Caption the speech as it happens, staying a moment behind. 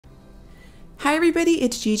Hi everybody,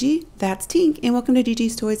 it's Gigi, that's Tink, and welcome to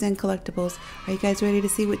Gigi's Toys and Collectibles. Are you guys ready to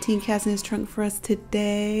see what Tink has in his trunk for us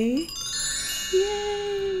today?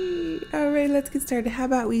 Yay! Alright, let's get started. How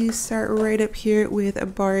about we start right up here with a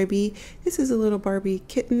Barbie. This is a little Barbie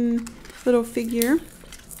kitten, little figure.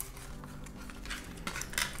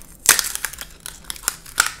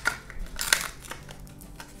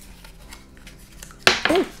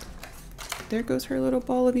 Oh! There goes her little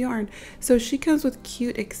ball of yarn. So she comes with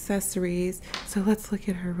cute accessories. So let's look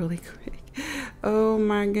at her really quick. Oh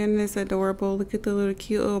my goodness, adorable. Look at the little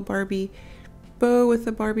cute little Barbie bow with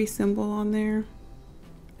the Barbie symbol on there.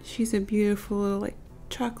 She's a beautiful little like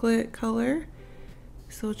chocolate color.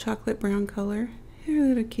 This little chocolate brown color. Her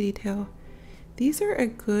little kitty tail. These are a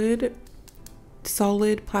good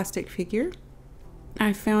solid plastic figure.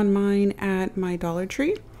 I found mine at my Dollar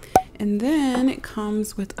Tree. And then it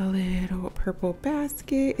comes with a little purple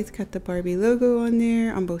basket. It's got the Barbie logo on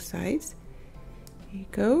there on both sides. There you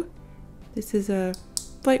go. This is a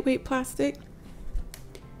lightweight plastic.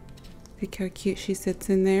 Look how cute she sits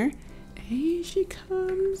in there. And here she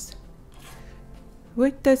comes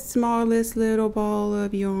with the smallest little ball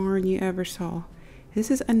of yarn you ever saw. This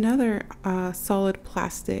is another solid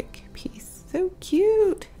plastic piece. So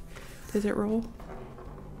cute. Does it roll?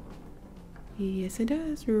 Yes, it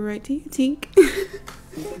does. Right to you, Tink.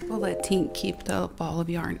 We'll let Tink keep the ball of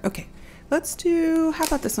yarn. Okay, let's do, how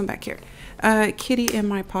about this one back here? Kitty in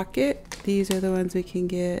my pocket. These are the ones we can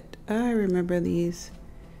get. I remember these.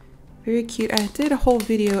 Very cute. I did a whole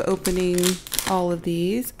video opening all of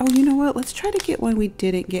these. Oh, you know what? Let's try to get one we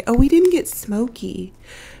didn't get. Oh, we didn't get Smokey.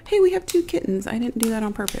 Hey, we have two kittens. I didn't do that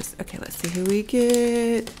on purpose. Okay, let's see who we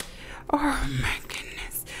get. Oh my goodness.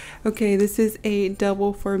 Okay, this is a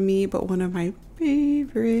double for me, but one of my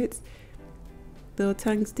favorites. Little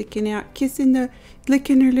tongue sticking out,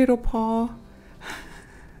 licking her little paw.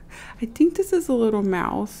 I think this is a little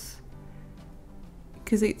mouse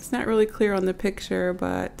because it's not really clear on the picture,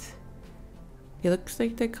 but it looks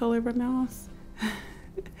like the color of a mouse.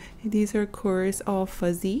 These are, of course, all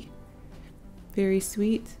fuzzy. Very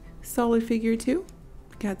sweet. Solid figure too.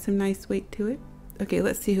 Got some nice weight to it. Okay,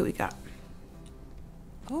 let's see who we got.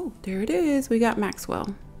 Oh, there it is. We got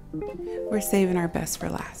Maxwell. We're saving our best for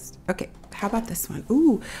last. Okay, how about this one?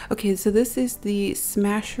 Ooh, okay, so this is the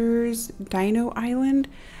Smashers Dino Island.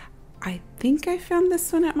 I think I found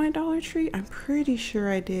this one at my Dollar Tree. I'm pretty sure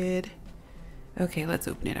I did. Okay, let's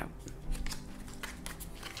open it up.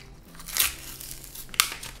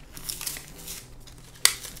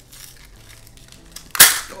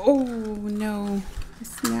 Oh no, I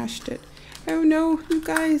smashed it. Oh no, you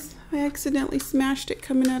guys, I accidentally smashed it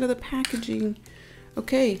coming out of the packaging.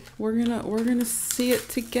 Okay, we're gonna see it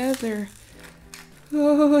together.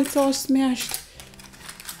 Oh, it's all smashed.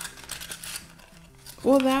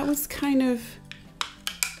 Well, that was kind of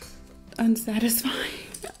unsatisfying.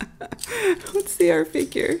 Let's see our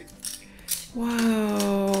figure.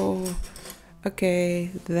 Wow. Okay,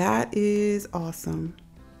 that is awesome.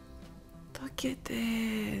 Look at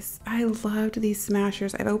this. I loved these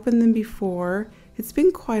Smashers. I've opened them before. It's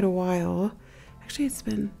been quite a while. Actually, it's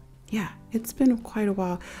been quite a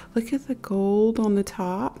while. Look at the gold on the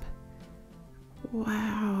top.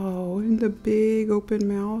 Wow, and the big open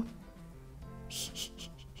mouth.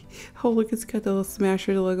 Oh, look, it's got the little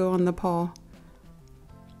Smasher logo on the paw.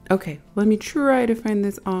 Okay, let me try to find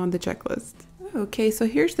this on the checklist. Okay, so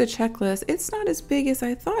here's the checklist. It's not as big as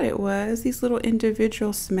I thought it was. These little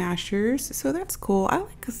individual Smashers. So that's cool. I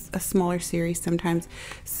like a smaller series sometimes.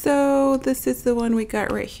 So this is the one we got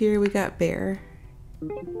right here. We got Bear.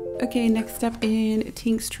 Okay, next up in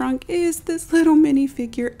Tink's trunk is this little mini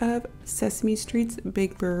figure of Sesame Street's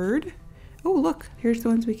Big Bird. Oh, look, here's the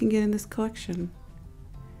ones we can get in this collection.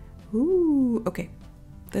 Ooh, okay,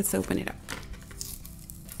 let's open it up.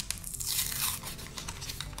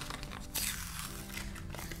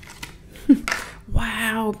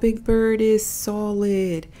 Wow, Big Bird is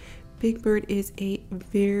solid. Big Bird is a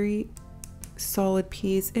very solid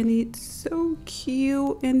piece, and it's so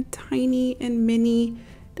cute and tiny and mini.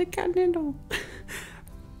 Look at it all.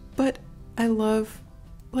 But I love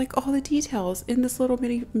like all the details in this little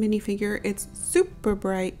mini figure. It's super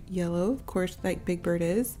bright yellow, of course, like Big Bird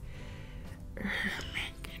is. Oh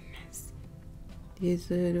my goodness.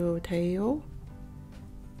 His little tail.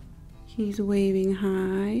 He's waving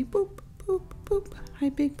hi. Boop, boop, boop. Hi,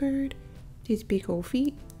 Big Bird. These big old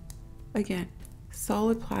feet. Again,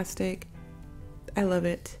 solid plastic. I love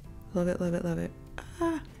it. Love it, love it, love it.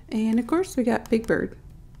 Ah, and of course we got Big Bird.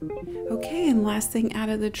 Okay, and last thing out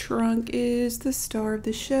of the trunk is the star of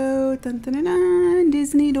the show. Dun, dun, dun, dun,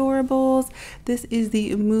 Disney Doorables. This is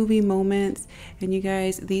the movie moments. And you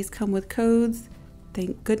guys, these come with codes.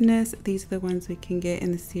 Thank goodness. These are the ones we can get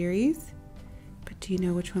in the series. But do you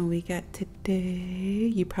know which one we got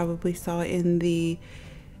today? You probably saw it in the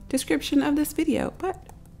description of this video. But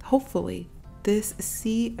hopefully this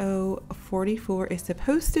CO44 is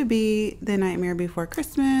supposed to be the Nightmare Before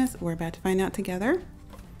Christmas. We're about to find out together.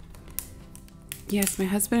 Yes, my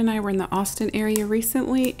husband and I were in the Austin area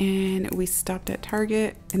recently and we stopped at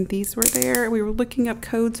Target and these were there. We were looking up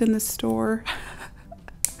codes in the store.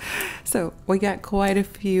 So we got quite a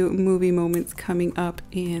few movie moments coming up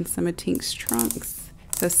in some of Tink's trunks.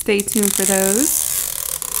 So stay tuned for those.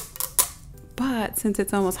 But since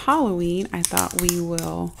it's almost Halloween, I thought we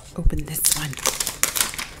will open this one.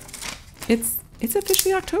 It's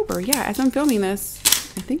officially October. Yeah, as I'm filming this,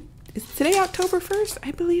 I think, is today October 1st?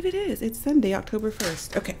 I believe it is. It's Sunday, October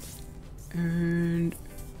 1st. Okay. And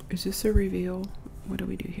is this a reveal? What do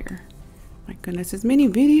we do here? My goodness, as many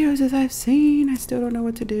videos as I've seen, I still don't know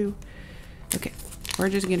what to do. Okay, we're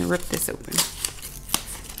just gonna rip this open.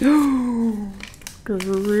 Oh,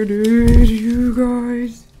 there it is, you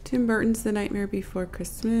guys. Tim Burton's The Nightmare Before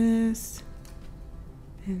Christmas.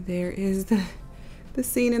 And there is the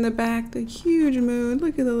scene in the back, the huge moon.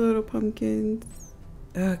 Look at the little pumpkins.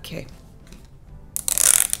 Okay.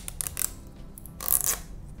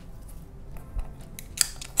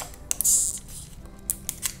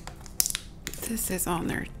 This is on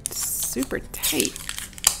there super tight.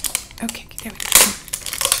 Okay, there we go.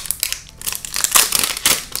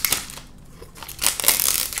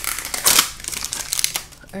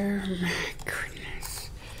 Oh my goodness.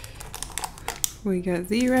 We got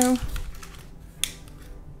 0.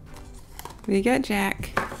 We got Jack.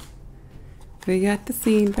 We got the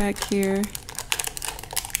scene back here.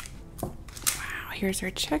 Wow, here's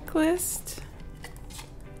our checklist.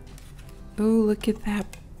 Oh, look at that.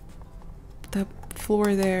 The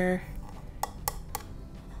floor there.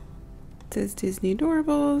 It says Disney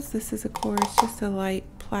Doorables. This is, of course, just a light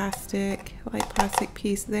plastic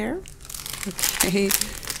piece there. Okay.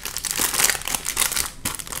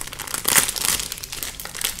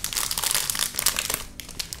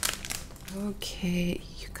 Okay,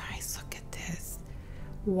 you guys, look at this.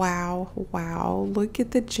 Wow, wow. Look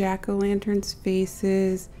at the jack-o'-lanterns'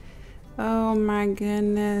 faces. Oh my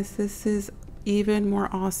goodness, this is even more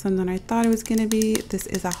awesome than I thought it was going to be. This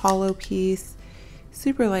is a hollow piece,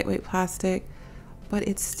 super lightweight plastic, but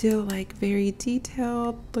it's still like very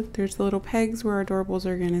detailed. Look, there's little pegs where our Doorables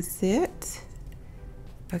are going to sit.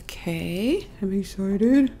 Okay, I'm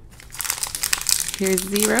excited. Here's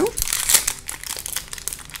 0.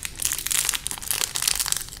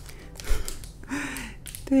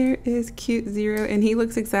 There is cute 0, and he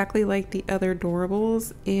looks exactly like the other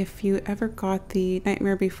Doorables. If you ever got the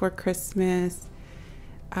Nightmare Before Christmas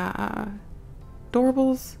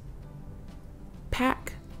Doorables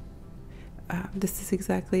pack, this is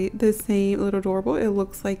exactly the same little Doorable. It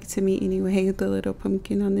looks like to me anyway, the little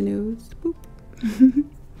pumpkin on the nose. Boop.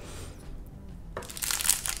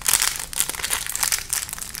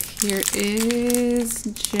 Here is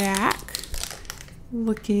Jack,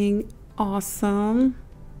 looking awesome.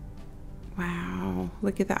 Wow,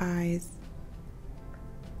 look at the eyes.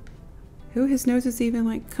 Oh, his nose is even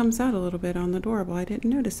like comes out a little bit on the Doorable. I didn't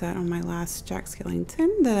notice that on my last Jack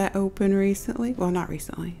Skellington that I opened recently. Well, not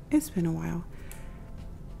recently. It's been a while.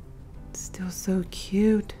 Still so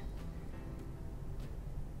cute.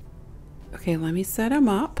 Okay, let me set him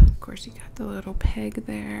up. Of course, you got the little peg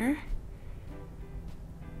there.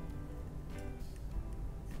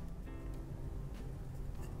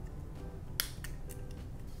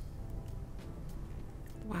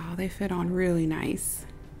 Wow, they fit on really nice.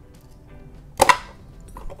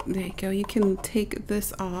 There you go. You can take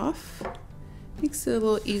this off. Makes it a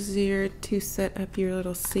little easier to set up your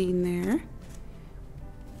little scene there.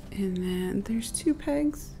 And then there's 2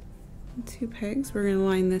 pegs. 2 pegs. We're going to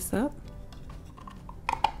line this up.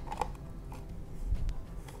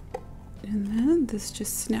 And then this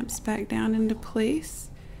just snaps back down into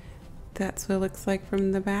place. That's what it looks like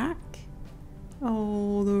from the back.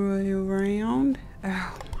 All the way around.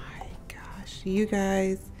 Oh my gosh, you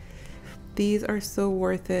guys, these are so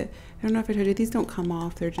worth it. I don't know if I told you, these don't come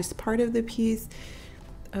off. They're just part of the piece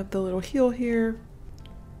of the little heel here.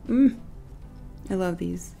 I love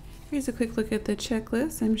these. Here's a quick look at the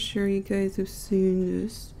checklist. I'm sure you guys have seen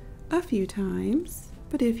this a few times,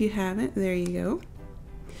 but if you haven't, there you go.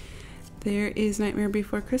 There is Nightmare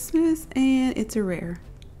Before Christmas, and it's a rare.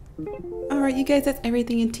 Alright, you guys, that's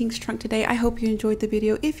everything in Tink's trunk today. I hope you enjoyed the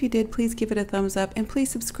video. If you did, please give it a thumbs up and please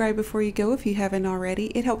subscribe before you go if you haven't already.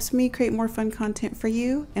 It helps me create more fun content for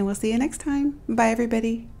you, and we'll see you next time. Bye,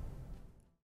 everybody.